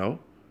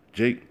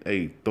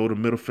 hey, throw the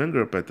middle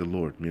finger up at the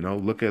Lord,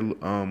 Look at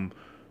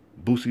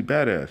Boosie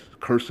Badass,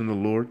 cursing the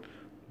Lord,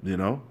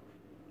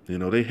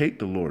 They hate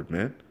the Lord,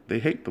 man. They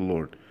hate the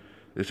Lord.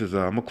 This is,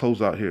 I'm going to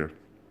close out here.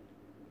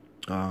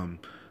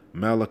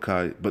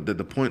 Malachi, but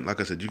the point, like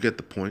I said, you get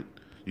the point.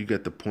 You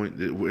get the point.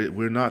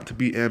 We're not to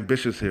be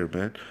ambitious here,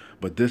 man.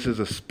 But this is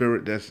a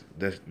spirit that's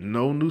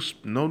no new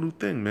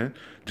thing, man.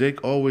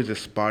 Jake always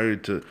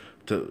aspired to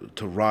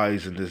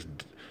rise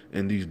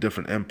in these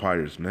different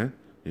empires, man.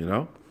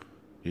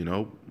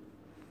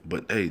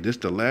 But hey, this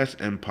the last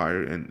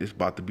empire, and it's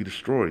about to be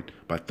destroyed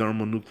by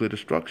thermonuclear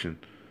destruction.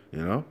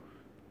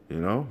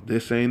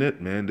 This ain't it,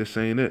 man. This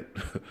ain't it.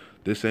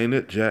 This ain't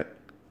it, Jack.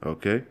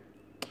 Okay.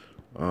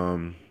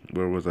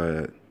 Where was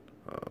I at?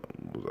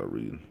 What was I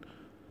reading?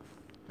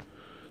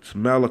 It's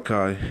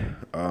Malachi.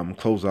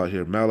 Close out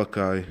here.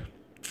 Malachi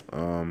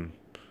 1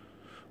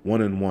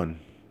 and 1.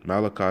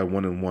 Malachi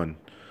 1 and 1.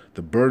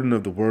 The burden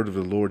of the word of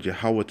the Lord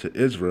Yahweh to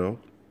Israel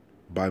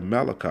by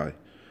Malachi.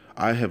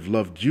 I have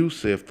loved you,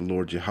 saith the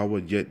Lord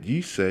Yahweh, yet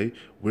ye say,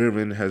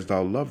 wherein hast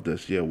thou loved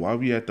us? Yeah, why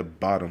we at the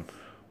bottom?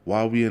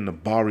 Why we in the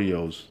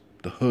barrios,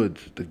 the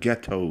hoods, the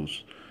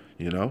ghettos,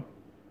 you know?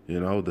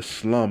 The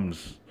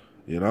slums,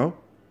 you know?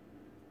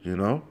 You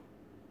know?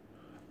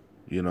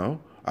 You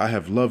know? I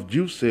have loved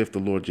you, saith the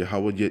Lord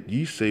Yahweh, yet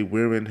ye say,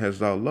 wherein hast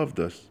thou loved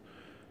us?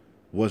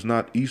 Was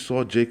not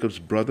Esau Jacob's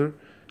brother,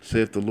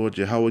 saith the Lord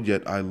Yahweh,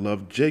 yet I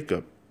loved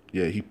Jacob.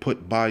 Yeah, he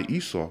put by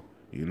Esau,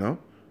 you know?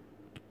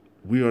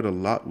 We are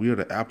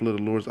the apple of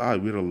the Lord's eye.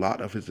 We are the lot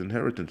of his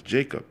inheritance.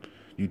 Jacob,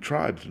 you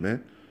tribes,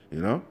 man,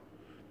 you know?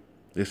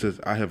 It says,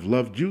 I have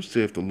loved you,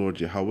 saith the Lord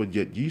Yahweh,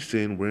 yet ye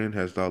saying, wherein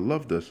hast thou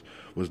loved us?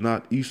 Was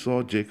not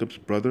Esau Jacob's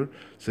brother,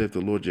 saith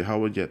the Lord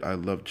Yahweh, yet I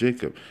loved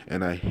Jacob.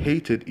 And I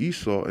hated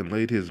Esau, and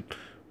laid his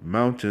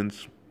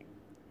mountains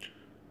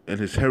and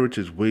his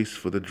heritage waste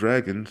for the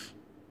dragons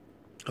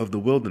of the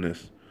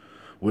wilderness.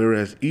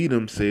 Whereas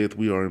Edom saith,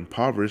 we are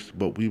impoverished,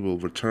 but we will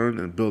return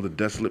and build the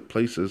desolate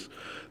places.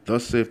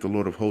 Thus saith the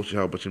Lord of hosts,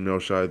 Yahweh B'Shem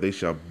Yahushai, they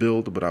shall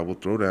build, but I will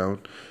throw down,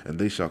 and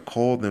they shall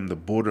call them the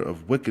border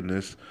of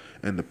wickedness,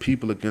 and the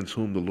people against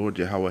whom the Lord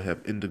Yahweh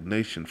have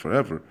indignation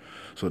forever.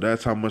 So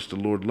that's how much the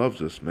Lord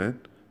loves us, man.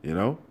 You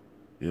know?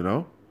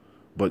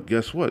 But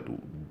guess what?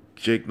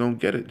 Jake don't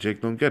get it.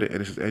 Jake don't get it.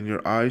 And it says, and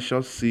your eyes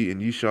shall see, and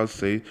ye shall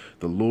say,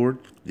 the Lord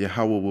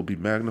Yahweh will be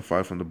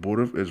magnified from the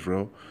border of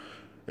Israel.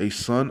 A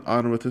son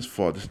honoreth his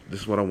father.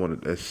 This is what I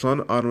wanted. A son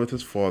honoreth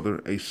his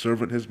father, a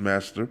servant his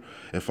master.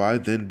 If I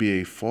then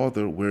be a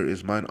father, where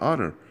is mine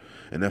honor?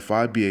 And if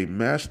I be a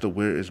master,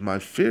 where is my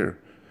fear?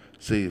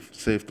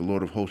 Saith the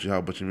Lord of hosts,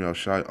 Yahweh B'Shem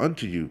Yahushai,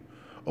 unto you,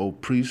 O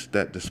priests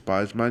that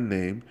despise my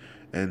name,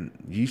 and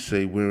ye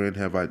say, wherein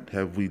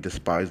have we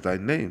despised thy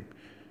name?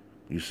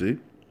 You see?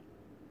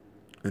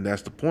 And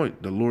that's the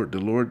point. The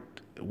Lord,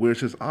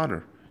 where's his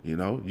honor? You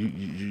know,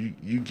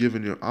 you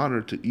giving your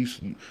honor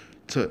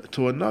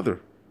to another.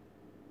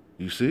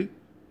 You see?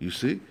 You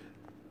see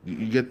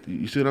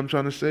what I'm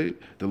trying to say?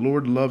 The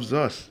Lord loves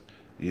us,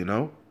 you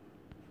know?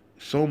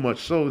 So much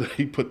so that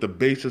he put the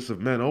basis of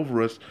men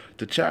over us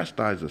to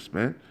chastise us,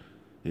 man.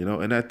 You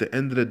know, and at the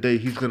end of the day,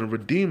 he's going to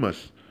redeem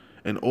us.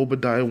 And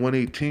Obadiah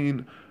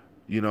 118,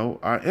 you know,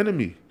 our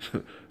enemy,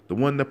 the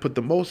one that put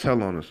the most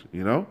hell on us,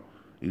 you know?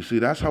 You see,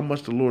 that's how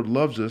much the Lord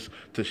loves us.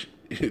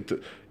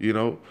 You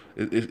know,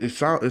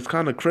 it's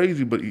kind of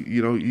crazy, but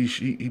you know,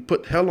 he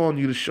put hell on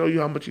you to show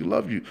you how much he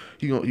loves you.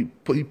 He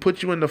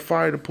put you in the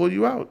fire to pull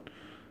you out.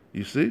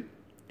 You see,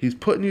 he's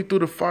putting you through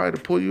the fire to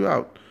pull you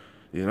out.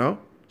 You know,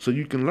 so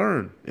you can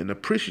learn and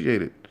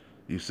appreciate it.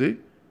 You see.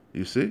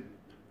 You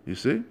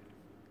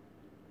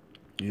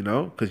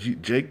know, because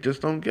Jake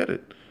just don't get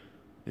it.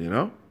 You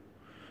know.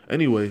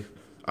 Anyway,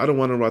 I don't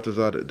want to write this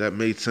out. That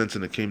made sense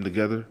and it came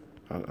together.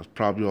 I was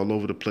probably all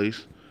over the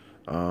place.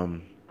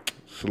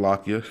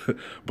 Salakia.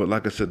 But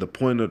like I said, the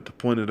point of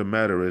the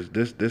matter is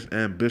this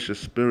ambitious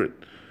spirit,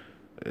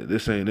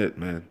 this ain't it,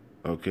 man.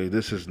 Okay,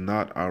 this is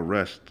not our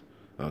rest.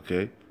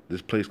 Okay,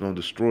 this place gonna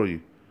destroy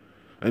you.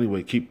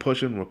 Anyway, keep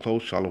pushing. We're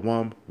close.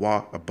 Shalom.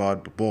 Wa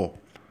abad ball.